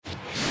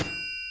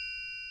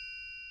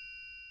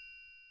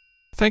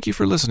Thank you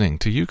for listening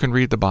to You Can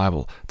Read the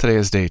Bible. Today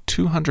is day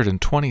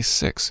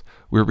 226.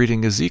 We're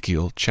reading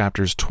Ezekiel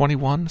chapters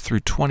 21 through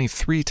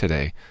 23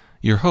 today.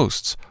 Your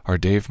hosts are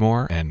Dave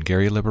Moore and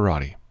Gary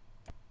Liberati.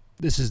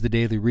 This is the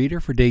Daily Reader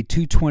for day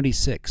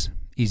 226,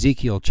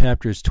 Ezekiel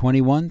chapters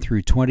 21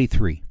 through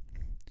 23.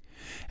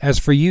 As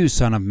for you,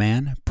 son of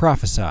man,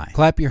 prophesy.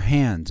 Clap your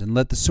hands and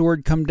let the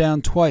sword come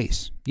down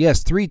twice,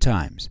 yes, 3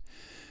 times,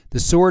 the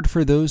sword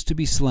for those to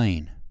be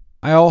slain.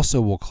 I also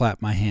will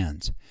clap my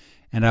hands,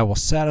 and I will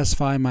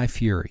satisfy my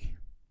fury.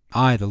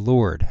 I, the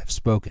Lord, have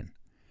spoken.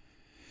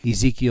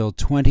 Ezekiel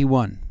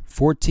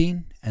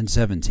 21:14 and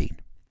 17.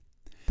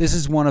 This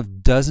is one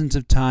of dozens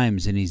of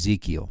times in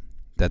Ezekiel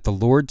that the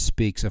Lord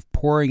speaks of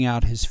pouring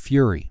out his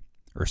fury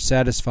or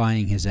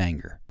satisfying his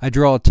anger. I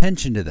draw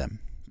attention to them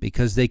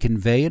because they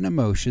convey an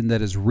emotion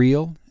that is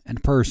real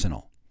and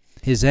personal.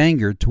 His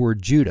anger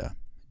toward Judah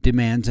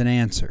demands an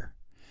answer.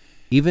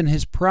 Even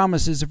his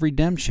promises of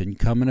redemption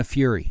come in a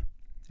fury.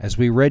 As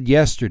we read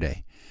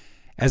yesterday,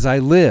 "As I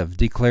live,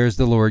 declares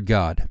the Lord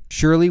God,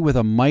 surely with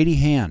a mighty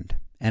hand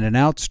and an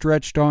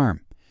outstretched arm,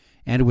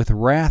 and with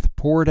wrath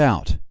poured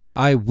out,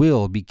 I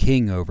will be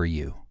king over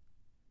you."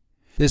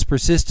 This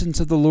persistence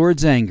of the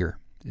Lord's anger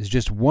is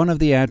just one of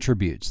the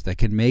attributes that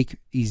can make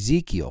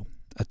Ezekiel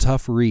a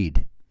tough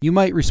read. You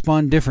might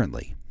respond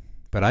differently,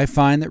 but I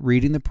find that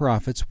reading the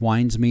prophets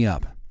winds me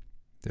up.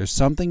 There's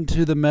something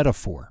to the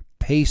metaphor,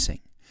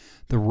 pacing,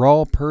 the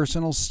raw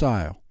personal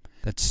style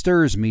that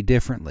stirs me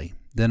differently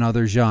than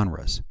other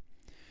genres.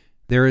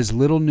 There is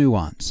little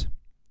nuance.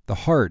 The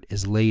heart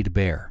is laid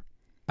bare.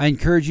 I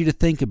encourage you to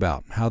think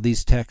about how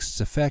these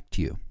texts affect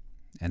you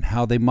and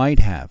how they might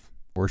have,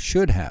 or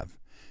should have,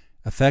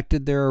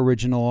 affected their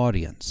original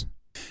audience.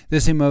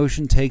 This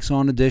emotion takes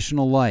on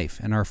additional life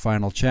in our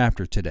final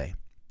chapter today,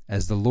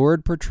 as the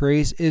Lord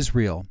portrays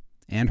Israel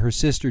and her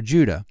sister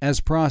Judah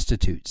as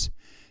prostitutes,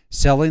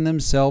 selling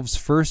themselves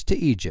first to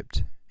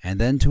Egypt and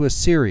then to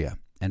Assyria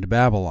and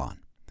Babylon.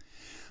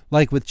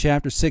 Like with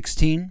chapter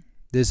 16,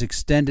 this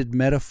extended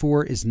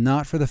metaphor is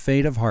not for the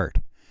faint of heart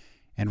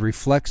and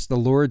reflects the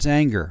Lord's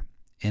anger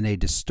in a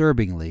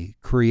disturbingly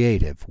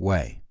creative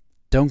way.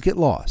 Don't get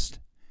lost.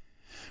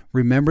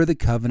 Remember the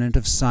covenant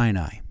of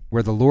Sinai,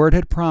 where the Lord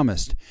had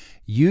promised,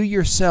 "You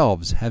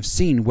yourselves have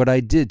seen what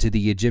I did to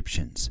the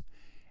Egyptians,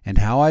 and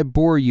how I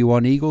bore you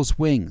on eagle's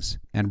wings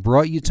and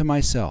brought you to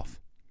myself.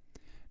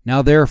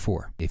 Now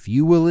therefore, if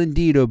you will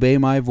indeed obey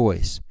my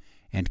voice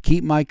and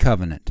keep my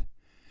covenant,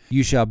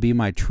 you shall be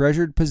my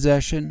treasured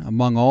possession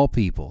among all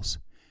peoples,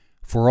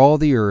 for all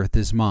the earth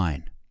is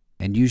mine,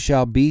 and you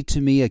shall be to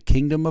me a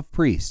kingdom of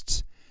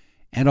priests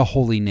and a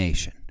holy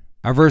nation."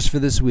 Our verse for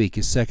this week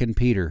is 2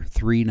 Peter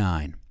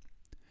 3:9.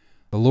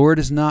 The Lord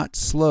is not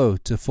slow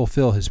to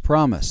fulfill his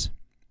promise,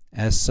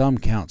 as some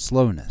count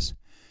slowness,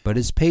 but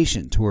is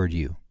patient toward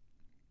you,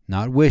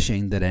 not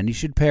wishing that any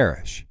should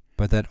perish,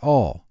 but that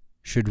all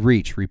should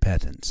reach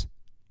repentance.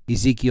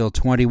 Ezekiel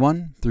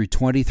 21 through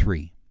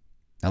 23.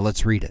 Now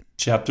let's read it.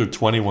 Chapter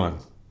 21.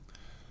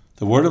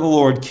 The word of the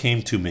Lord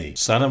came to me,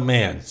 "Son of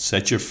man,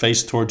 set your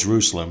face toward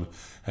Jerusalem,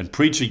 and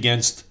preach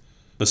against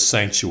the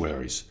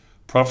sanctuaries.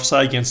 Prophesy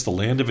against the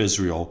land of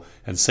Israel,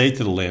 and say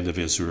to the land of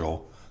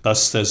Israel,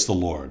 Thus says the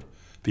Lord,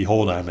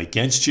 Behold, I am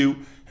against you,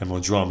 and will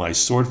draw my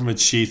sword from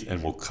its sheath,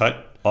 and will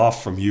cut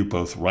off from you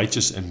both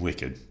righteous and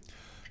wicked.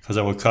 Because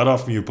I will cut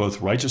off from you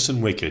both righteous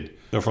and wicked,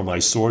 therefore my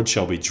sword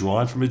shall be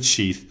drawn from its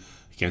sheath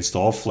against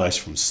all flesh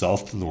from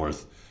south to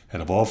north,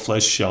 and of all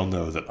flesh shall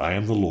know that I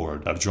am the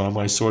Lord. I have drawn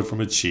my sword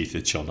from its sheath,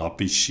 it shall not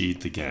be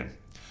sheathed again.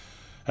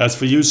 As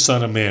for you,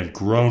 son of man,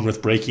 groan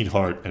with breaking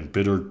heart and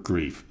bitter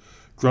grief.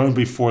 Groan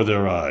before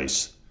their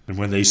eyes. And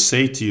when they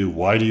say to you,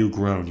 Why do you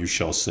groan? You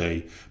shall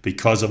say,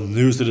 Because of the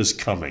news that is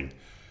coming.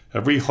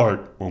 Every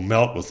heart will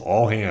melt with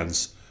all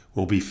hands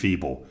will be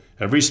feeble.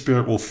 Every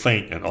spirit will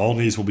faint, and all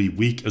knees will be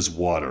weak as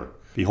water.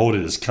 Behold,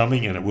 it is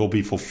coming, and it will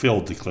be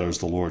fulfilled, declares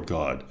the Lord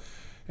God.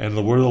 And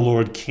the word of the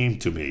Lord came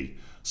to me.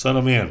 Son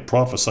of man,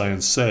 prophesy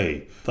and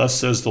say, Thus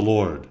says the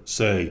Lord,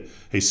 say,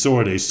 a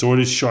sword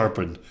is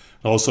sharpened,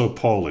 and also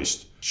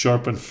polished,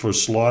 sharpened for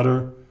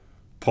slaughter,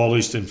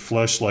 polished in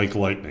flesh like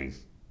lightning.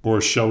 Or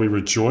shall we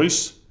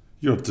rejoice?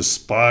 You have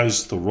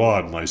despised the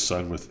rod, my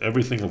son, with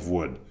everything of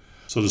wood.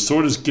 So the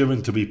sword is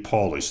given to be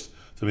polished,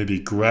 that may be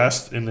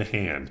grasped in the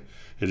hand.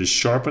 It is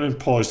sharpened and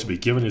polished to be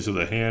given into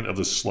the hand of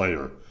the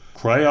slayer.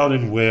 Cry out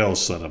and wail,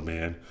 son of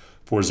man,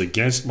 for it is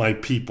against my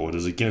people, it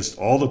is against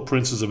all the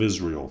princes of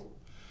Israel.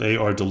 They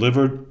are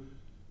delivered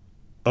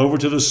over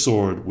to the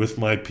sword with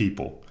my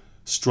people.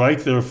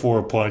 Strike therefore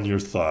upon your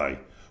thigh,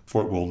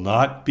 for it will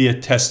not be a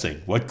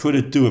testing. What could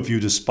it do if you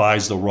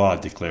despise the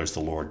rod, declares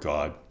the Lord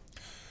God.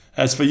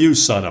 As for you,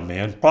 son of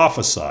man,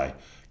 prophesy.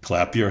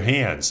 Clap your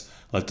hands.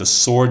 Let the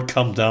sword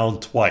come down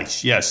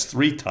twice, yes,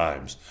 3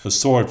 times, the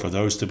sword for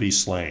those to be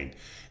slain.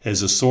 It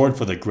is a sword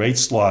for the great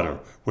slaughter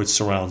which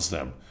surrounds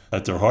them,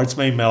 that their hearts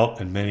may melt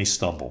and many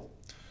stumble.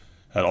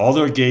 At all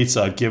their gates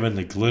I have given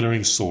the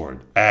glittering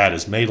sword. It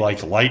is made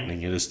like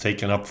lightning, it is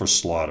taken up for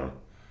slaughter.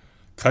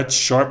 Cut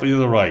sharply to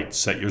the right,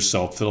 set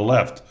yourself to the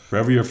left.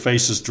 Wherever your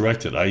face is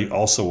directed, I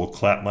also will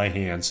clap my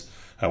hands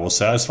I will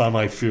satisfy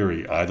my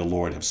fury. I, the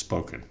Lord, have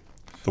spoken.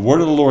 The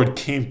word of the Lord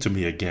came to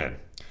me again.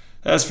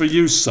 As for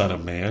you, son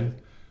of man,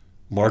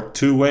 mark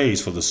 2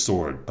 ways for the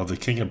sword of the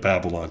king of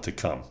Babylon to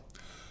come.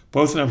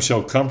 Both of them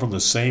shall come from the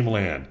same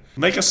land.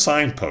 Make a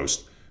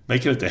signpost.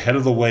 Make it at the head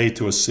of the way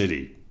to a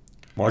city.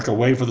 Mark a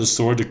way for the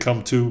sword to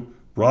come to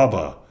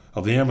Rabbah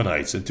of the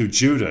Ammonites, and to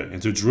Judah,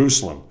 and to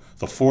Jerusalem,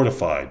 the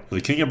fortified. For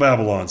the king of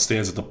Babylon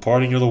stands at the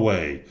parting of the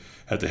way,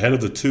 at the head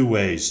of the 2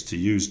 ways, to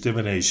use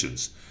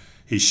divinations.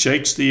 He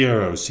shakes the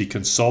arrows. He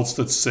consults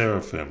the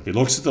seraphim. He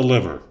looks at the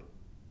liver.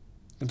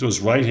 Into his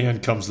right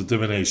hand comes the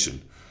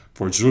divination.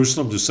 For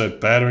Jerusalem to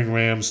set battering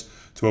rams,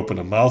 to open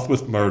the mouth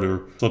with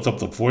murder, to lift up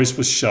the voice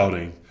with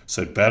shouting,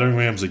 set battering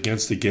rams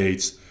against the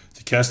gates,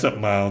 to cast up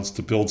mounds,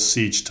 to build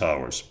siege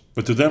towers.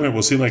 But to them it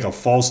will seem like a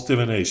false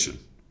divination.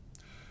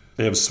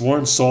 They have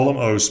sworn solemn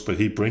oaths, but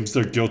he brings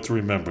their guilt to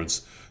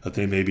remembrance, that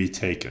they may be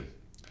taken.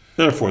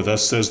 Therefore,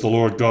 thus says the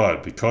Lord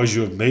God, because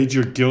you have made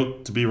your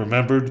guilt to be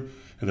remembered,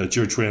 and that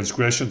your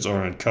transgressions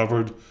are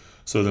uncovered,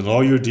 so that in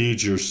all your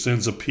deeds your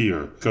sins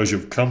appear, because you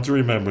have come to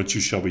remembrance,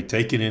 you shall be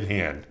taken in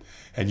hand.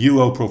 And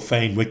you, O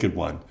profane wicked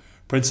one,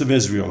 Prince of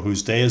Israel,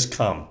 whose day has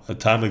come, the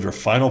time of your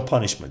final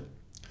punishment.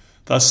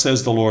 Thus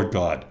says the Lord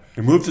God,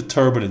 remove the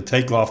turban and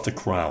take off the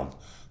crown.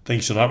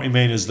 Things shall not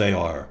remain as they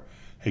are.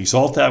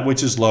 Exalt that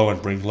which is low,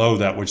 and bring low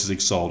that which is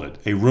exalted.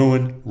 A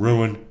ruin,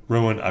 ruin,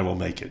 ruin I will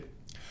make it.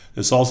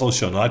 This also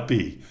shall not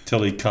be,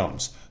 till he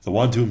comes, the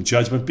one to whom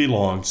judgment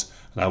belongs,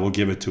 and I will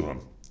give it to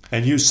him.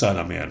 And you, son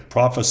of man,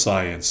 prophesy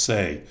and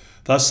say,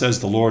 thus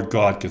says the Lord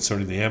God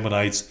concerning the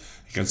Ammonites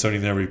and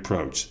concerning their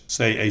reproach.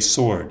 Say, a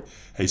sword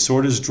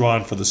is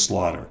drawn for the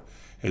slaughter.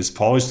 It is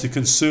polished to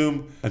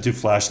consume and to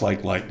flash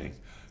like lightning.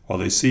 While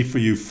they see for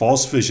you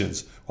false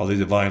visions, while they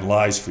divine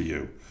lies for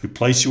you, to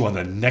place you on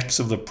the necks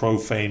of the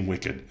profane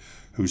wicked,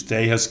 whose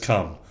day has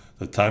come,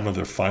 the time of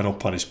their final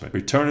punishment.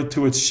 Return it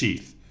to its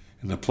sheath.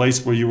 In the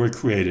place where you were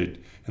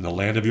created, in the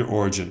land of your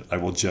origin, I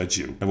will judge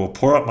you. I will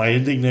pour out my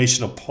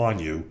indignation upon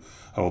you.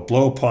 I will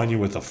blow upon you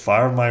with the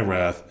fire of my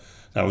wrath,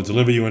 and I will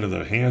deliver you into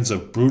the hands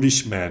of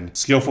brutish men,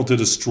 skillful to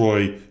destroy.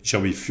 You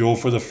shall be fuel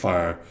for the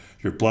fire.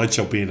 Your blood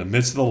shall be in the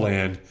midst of the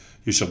land.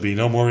 You shall be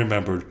no more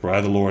remembered, for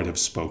I, the Lord, have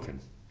spoken.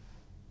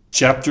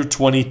 Chapter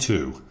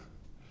 22.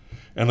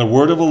 And the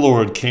word of the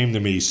Lord came to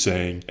me,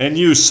 saying, And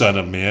you, son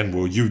of man,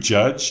 will you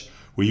judge?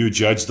 Will you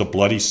judge the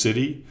bloody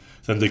city?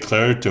 Then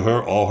declare to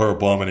her all her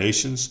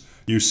abominations.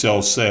 You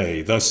shall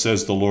say, Thus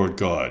says the Lord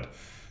God,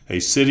 a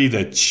city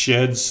that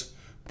sheds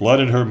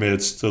blood in her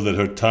midst, so that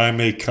her time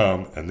may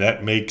come, and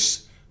that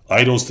makes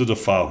idols to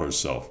defile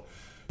herself.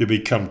 You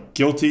become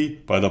guilty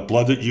by the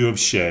blood that you have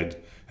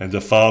shed, and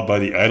defiled by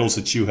the idols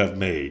that you have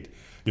made.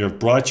 You have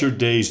brought your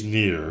days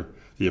near,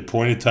 the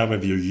appointed time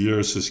of your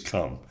years has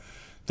come.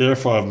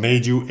 Therefore I have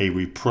made you a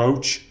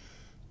reproach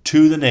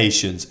to the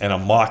nations, and a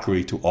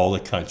mockery to all the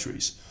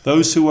countries.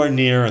 Those who are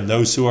near and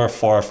those who are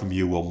far from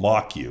you will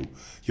mock you.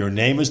 Your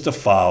name is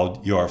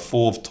defiled, you are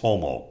full of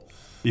tumult.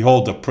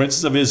 Behold, the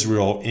princes of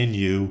Israel in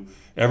you,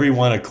 every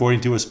one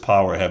according to his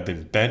power, have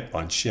been bent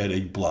on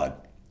shedding blood.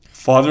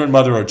 Father and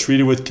mother are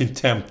treated with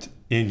contempt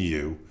in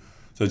you.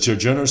 The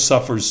sojourner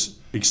suffers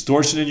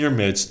extortion in your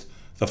midst.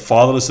 The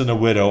fatherless and the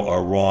widow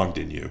are wronged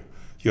in you.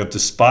 You have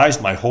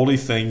despised my holy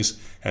things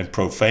and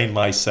profaned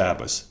my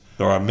Sabbaths.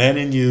 There are men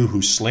in you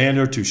who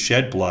slander to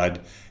shed blood,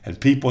 and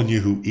people in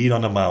you who eat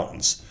on the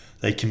mountains.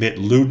 They commit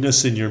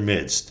lewdness in your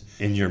midst.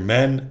 In your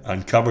men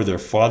uncover their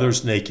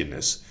father's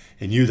nakedness.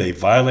 In you they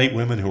violate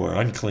women who are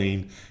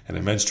unclean, and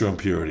in menstrual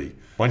impurity.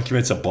 One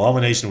commits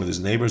abomination with his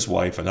neighbor's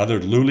wife, another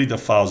lewdly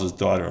defiles his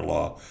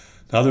daughter-in-law.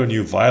 Another in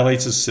you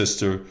violates his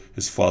sister,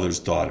 his father's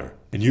daughter.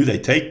 In you they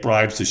take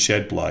bribes to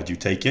shed blood. You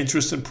take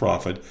interest and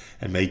profit,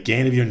 and make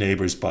gain of your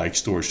neighbors by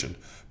extortion.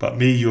 But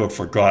me you have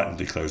forgotten,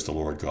 declares the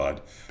Lord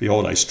God.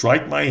 Behold, I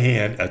strike my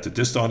hand at the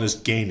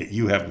dishonest gain that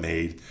you have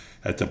made,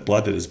 at the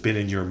blood that has been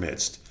in your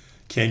midst.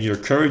 Can your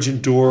courage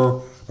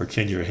endure, or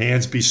can your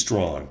hands be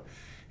strong?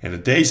 In the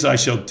days I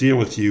shall deal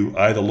with you,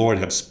 I the Lord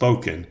have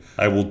spoken,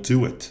 I will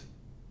do it.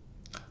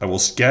 I will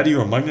scatter you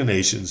among the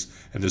nations,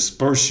 and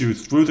disperse you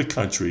through the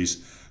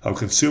countries. I will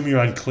consume your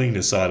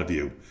uncleanness out of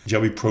you. You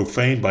shall be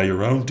profaned by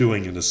your own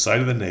doing in the sight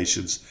of the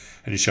nations,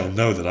 and you shall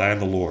know that I am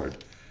the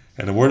Lord.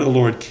 And the word of the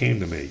Lord came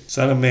to me,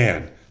 Son of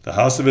man, the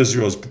house of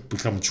Israel has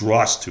become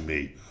dross to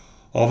me.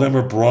 All of them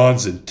are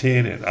bronze and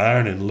tin and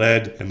iron and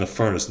lead in the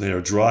furnace, and they are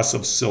dross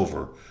of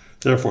silver.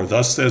 Therefore,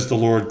 thus says the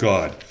Lord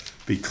God,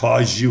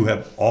 because you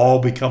have all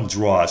become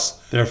dross,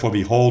 therefore,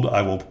 behold,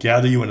 I will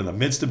gather you into the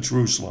midst of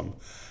Jerusalem,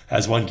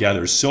 as one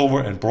gathers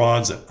silver and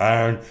bronze and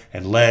iron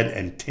and lead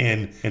and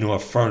tin into a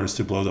furnace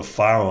to blow the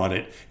fire on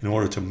it in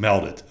order to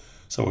melt it.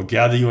 So I will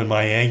gather you in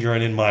my anger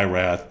and in my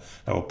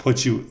wrath. I will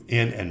put you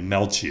in and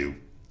melt you.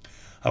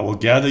 I will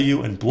gather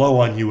you and blow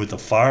on you with the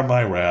fire of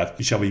my wrath.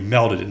 You shall be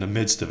melted in the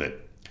midst of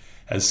it.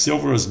 As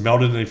silver is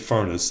melted in a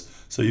furnace,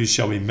 so you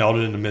shall be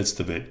melted in the midst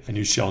of it. And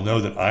you shall know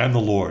that I am the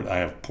Lord. I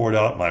have poured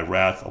out my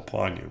wrath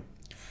upon you.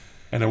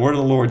 And the word of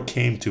the Lord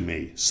came to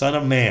me, Son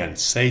of man,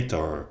 say to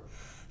her,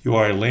 You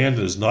are a land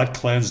that is not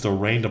cleansed or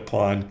rained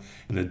upon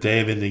in the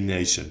day of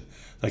indignation.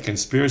 The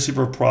conspiracy of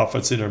her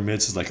prophets in her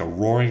midst is like a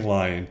roaring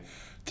lion,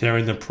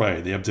 tearing the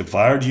prey. They have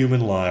devoured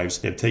human lives.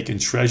 They have taken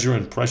treasure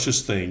and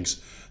precious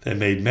things. They have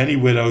made many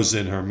widows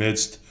in her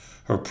midst.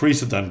 Her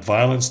priests have done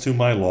violence to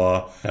my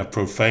law, and have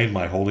profaned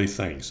my holy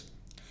things.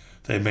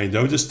 They have made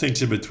no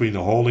distinction between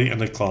the holy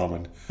and the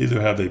common.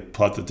 Neither have they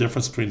taught the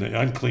difference between the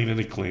unclean and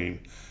the clean.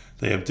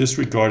 They have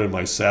disregarded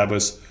my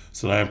Sabbaths,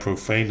 so that I am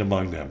profaned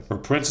among them. Her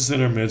princes in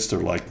her midst are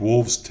like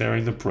wolves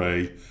tearing the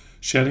prey,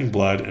 shedding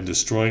blood and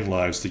destroying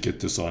lives to get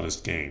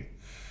dishonest gain.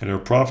 And her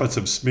prophets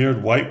have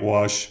smeared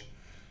whitewash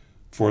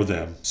for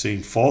them,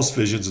 seeing false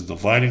visions and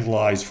divining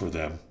lies for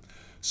them,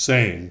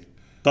 saying,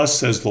 Thus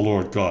says the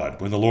Lord God,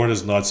 when the Lord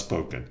has not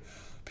spoken.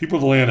 People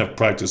of the land have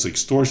practiced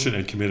extortion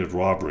and committed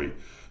robbery.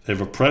 They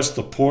have oppressed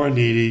the poor and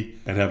needy,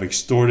 and have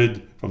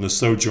extorted from the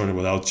sojourner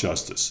without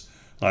justice.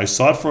 And I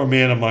sought for a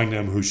man among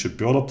them who should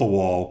build up the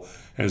wall,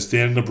 and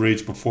stand in the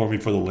breach before me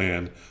for the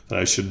land, that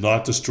I should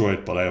not destroy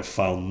it, but I have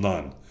found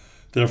none.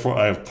 Therefore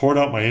I have poured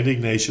out my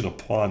indignation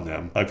upon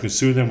them. I have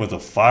consumed them with the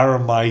fire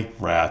of my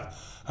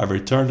wrath. I have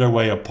returned their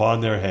way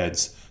upon their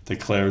heads,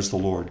 declares the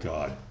Lord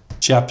God.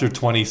 Chapter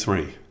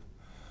 23.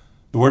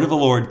 The word of the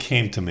Lord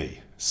came to me.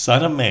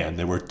 Son of man,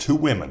 there were two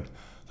women,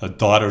 the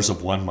daughters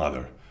of one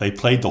mother. They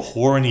played the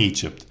whore in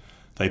Egypt.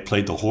 They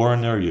played the whore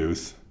in their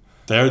youth.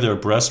 There their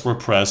breasts were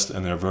pressed,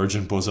 and their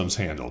virgin bosoms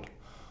handled.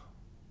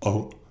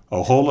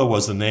 Oholah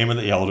was the name of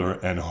the elder,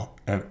 and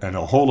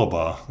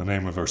Oholibah the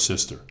name of her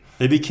sister.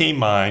 They became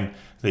mine.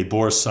 They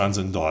bore sons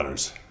and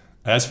daughters.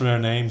 As for their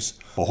names,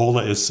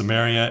 Oholah is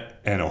Samaria,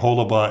 and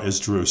Oholibah is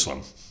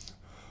Jerusalem.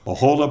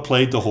 Oholah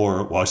played the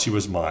whore while she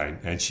was mine,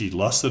 and she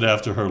lusted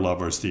after her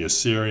lovers, the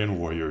Assyrian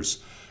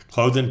warriors,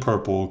 clothed in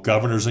purple,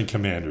 governors and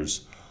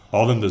commanders,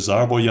 all of them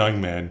desirable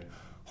young men,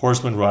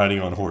 horsemen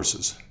riding on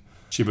horses.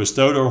 She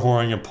bestowed her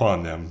whoring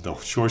upon them, the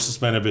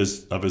choicest men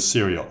of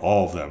Assyria,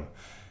 all of them,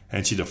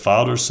 and she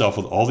defiled herself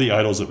with all the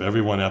idols of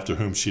everyone after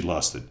whom she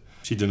lusted.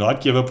 She did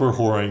not give up her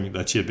whoring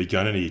that she had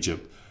begun in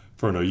Egypt,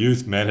 for in her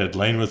youth men had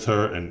lain with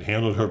her and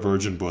handled her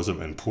virgin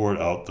bosom and poured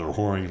out their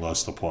whoring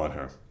lust upon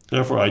her.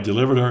 Therefore I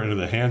delivered her into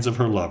the hands of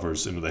her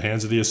lovers, into the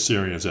hands of the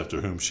Assyrians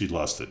after whom she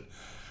lusted.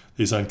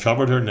 These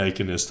uncovered her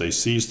nakedness, they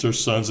seized her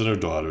sons and her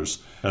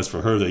daughters. As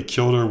for her, they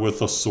killed her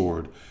with a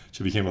sword.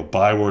 She became a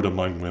byword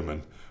among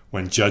women,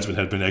 when judgment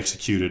had been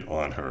executed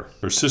on her.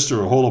 Her sister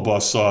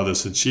Oholibah saw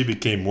this, and she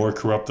became more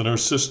corrupt than her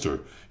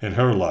sister, in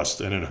her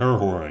lust and in her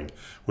whoring,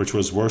 which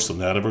was worse than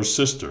that of her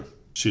sister.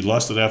 She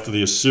lusted after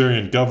the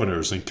Assyrian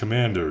governors and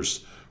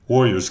commanders,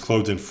 warriors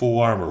clothed in full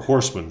armor,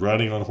 horsemen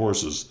riding on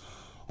horses,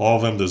 all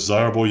of them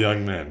desirable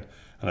young men.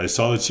 And I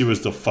saw that she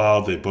was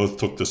defiled, they both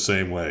took the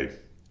same way.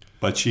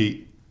 But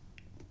she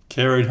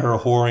carried her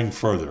whoring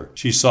further.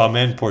 She saw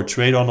men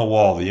portrayed on the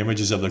wall, the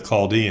images of the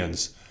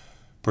Chaldeans,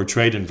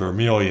 portrayed in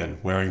vermilion,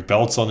 wearing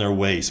belts on their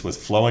waists, with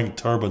flowing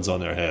turbans on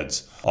their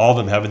heads, all of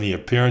them having the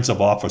appearance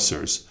of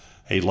officers,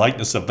 a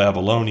likeness of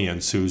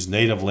Babylonians, whose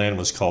native land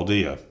was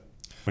Chaldea.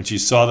 When she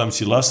saw them,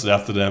 she lusted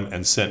after them,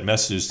 and sent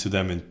messages to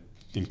them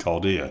in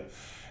Chaldea.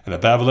 And the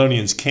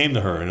Babylonians came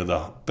to her into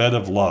the bed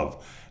of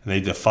love, and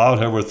they defiled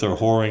her with their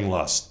whoring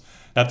lust.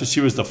 After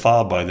she was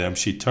defiled by them,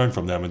 she turned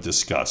from them in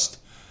disgust.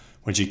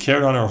 When she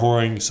carried on her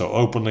whoring so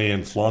openly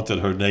and flaunted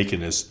her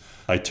nakedness,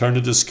 I turned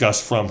in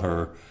disgust from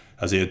her,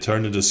 as they had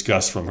turned in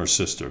disgust from her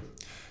sister.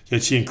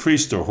 Yet she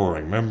increased her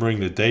whoring, remembering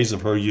the days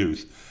of her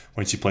youth,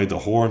 when she played the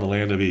whore in the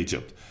land of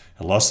Egypt,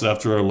 and lusted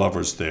after her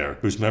lovers there,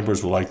 whose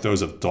members were like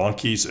those of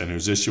donkeys, and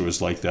whose issue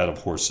was like that of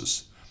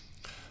horses.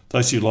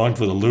 Thus you longed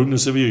for the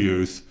lewdness of your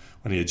youth,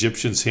 when the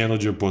Egyptians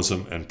handled your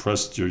bosom and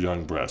pressed your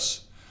young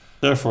breasts.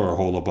 Therefore,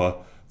 Oholibah,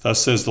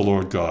 thus says the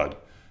Lord God,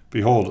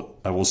 Behold,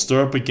 I will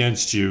stir up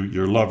against you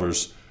your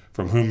lovers,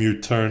 from whom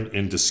you turned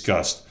in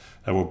disgust.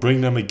 I will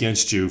bring them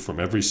against you from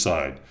every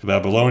side, the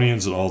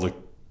Babylonians and all the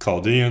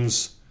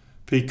Chaldeans,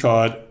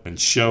 Pekod and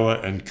Shoa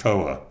and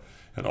Koa,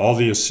 and all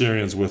the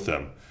Assyrians with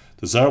them,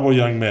 desirable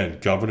young men,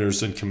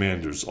 governors and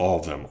commanders, all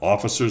of them,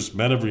 officers,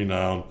 men of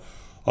renown,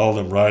 all of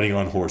them riding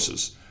on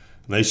horses.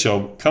 And they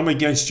shall come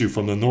against you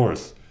from the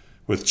north,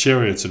 with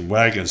chariots and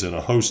wagons and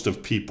a host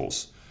of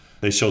peoples.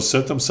 They shall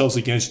set themselves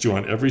against you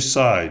on every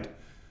side,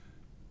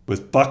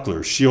 with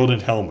buckler, shield,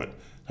 and helmet.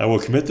 I will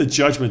commit the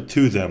judgment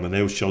to them, and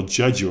they shall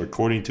judge you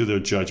according to their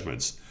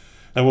judgments.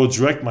 I will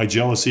direct my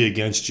jealousy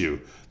against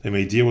you. They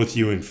may deal with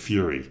you in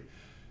fury.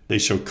 They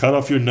shall cut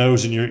off your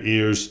nose and your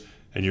ears,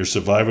 and your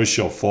survivors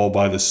shall fall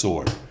by the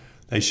sword.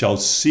 They shall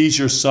seize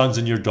your sons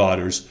and your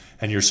daughters,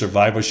 and your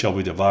survivors shall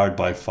be devoured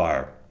by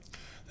fire.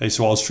 They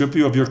shall strip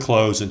you of your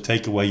clothes and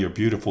take away your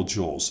beautiful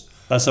jewels.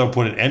 Thus I will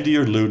put an end to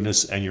your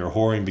lewdness and your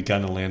whoring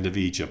begun in the land of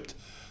Egypt.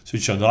 So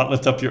you shall not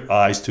lift up your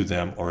eyes to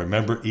them or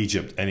remember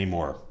Egypt any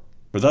more.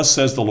 For thus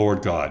says the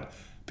Lord God,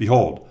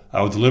 Behold,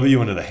 I will deliver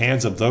you into the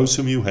hands of those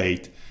whom you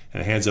hate,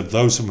 and the hands of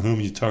those from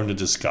whom you turn to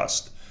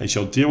disgust. They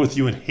shall deal with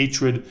you in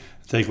hatred,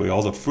 and take away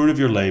all the fruit of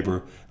your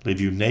labor, leave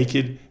you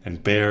naked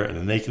and bare, and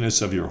the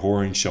nakedness of your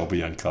whoring shall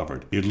be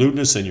uncovered. Your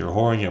lewdness and your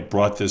whoring have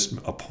brought this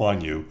upon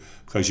you,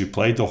 because you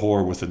played the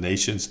whore with the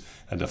nations,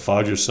 and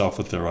defiled yourself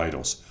with their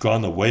idols.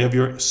 Gone the way of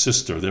your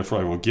sister, therefore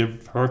I will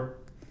give her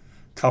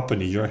cup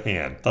into your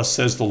hand. Thus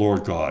says the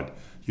Lord God,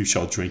 you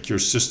shall drink your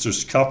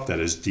sister's cup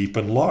that is deep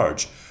and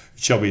large.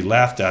 It shall be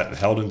laughed at and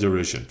held in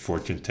derision, for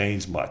it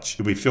contains much. It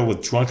will be filled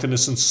with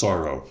drunkenness and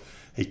sorrow,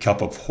 a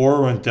cup of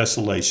horror and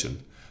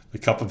desolation, the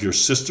cup of your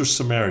sister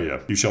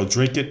Samaria. You shall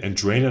drink it and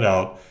drain it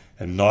out,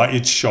 and gnaw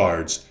its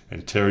shards,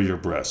 and tear your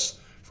breasts.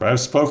 For I have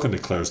spoken,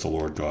 declares the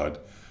Lord God.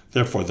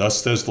 Therefore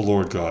thus says the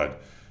Lord God,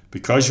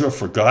 because you have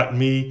forgotten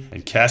me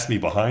and cast me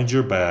behind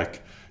your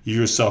back, you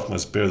yourself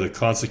must bear the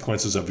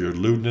consequences of your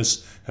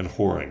lewdness and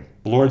whoring.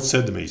 The Lord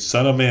said to me,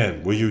 Son of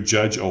man, will you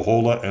judge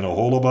Oholah and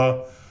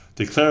Oholibah?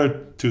 Declare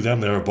to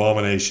them their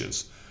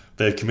abominations.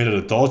 They have committed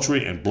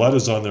adultery, and blood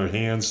is on their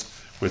hands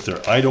with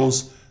their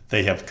idols.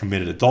 They have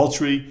committed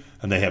adultery,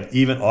 and they have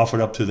even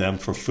offered up to them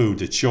for food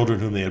the children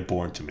whom they had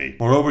borne to me.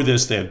 Moreover,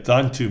 this they have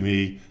done to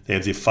me. They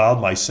have defiled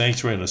my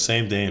sanctuary on the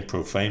same day and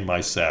profaned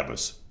my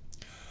Sabbaths.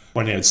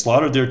 When they had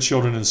slaughtered their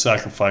children in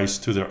sacrifice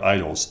to their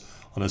idols,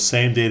 on the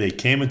same day they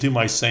came into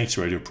my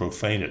sanctuary to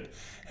profane it.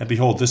 And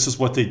behold, this is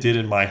what they did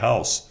in my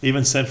house. They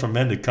even sent for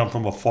men to come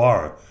from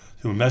afar,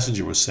 whom a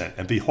messenger was sent.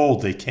 And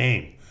behold, they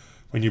came.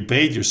 When you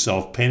bathed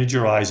yourself, painted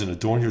your eyes, and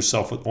adorned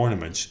yourself with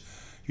ornaments,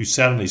 you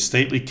sat on a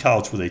stately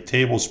couch with a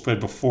table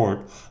spread before it,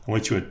 on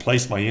which you had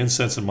placed my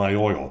incense and my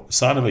oil. The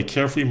sound of a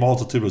carefree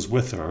multitude was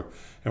with her,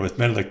 and with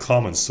men of the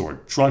common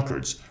sort.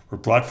 Drunkards were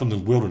brought from the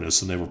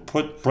wilderness, and they were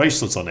put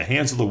bracelets on the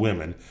hands of the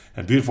women,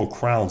 and beautiful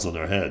crowns on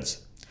their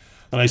heads.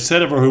 And I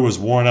said of her who was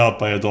worn out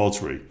by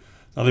adultery,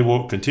 now they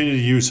will continue to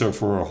use her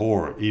for a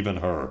whore, even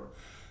her.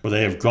 For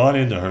they have gone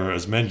into her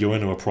as men go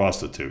into a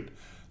prostitute.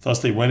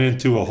 Thus they went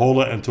into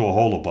Oholah and to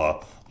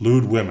Oholibah,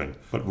 lewd women.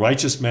 But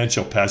righteous men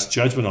shall pass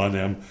judgment on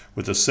them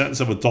with the sentence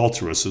of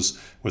adulteresses,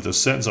 with the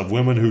sentence of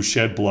women who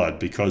shed blood,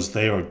 because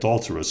they are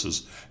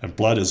adulteresses, and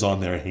blood is on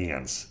their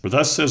hands. For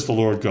thus says the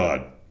Lord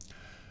God,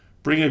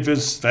 bring a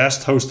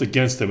vast host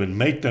against them, and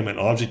make them an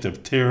object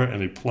of terror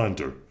and a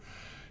plunder.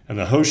 And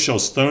the host shall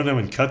stone them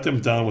and cut them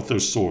down with their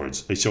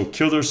swords. They shall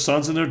kill their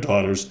sons and their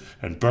daughters,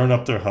 and burn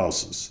up their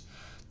houses.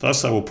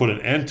 Thus I will put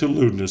an end to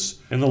lewdness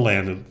in the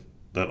land,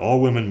 that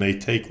all women may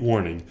take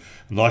warning,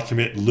 and not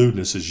commit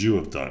lewdness as you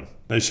have done.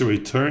 They shall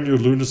return your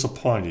lewdness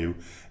upon you,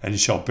 and you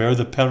shall bear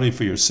the penalty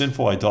for your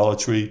sinful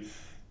idolatry,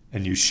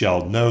 and you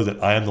shall know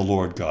that I am the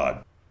Lord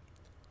God.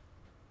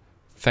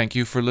 Thank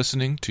you for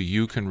listening to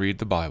You Can Read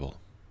the Bible.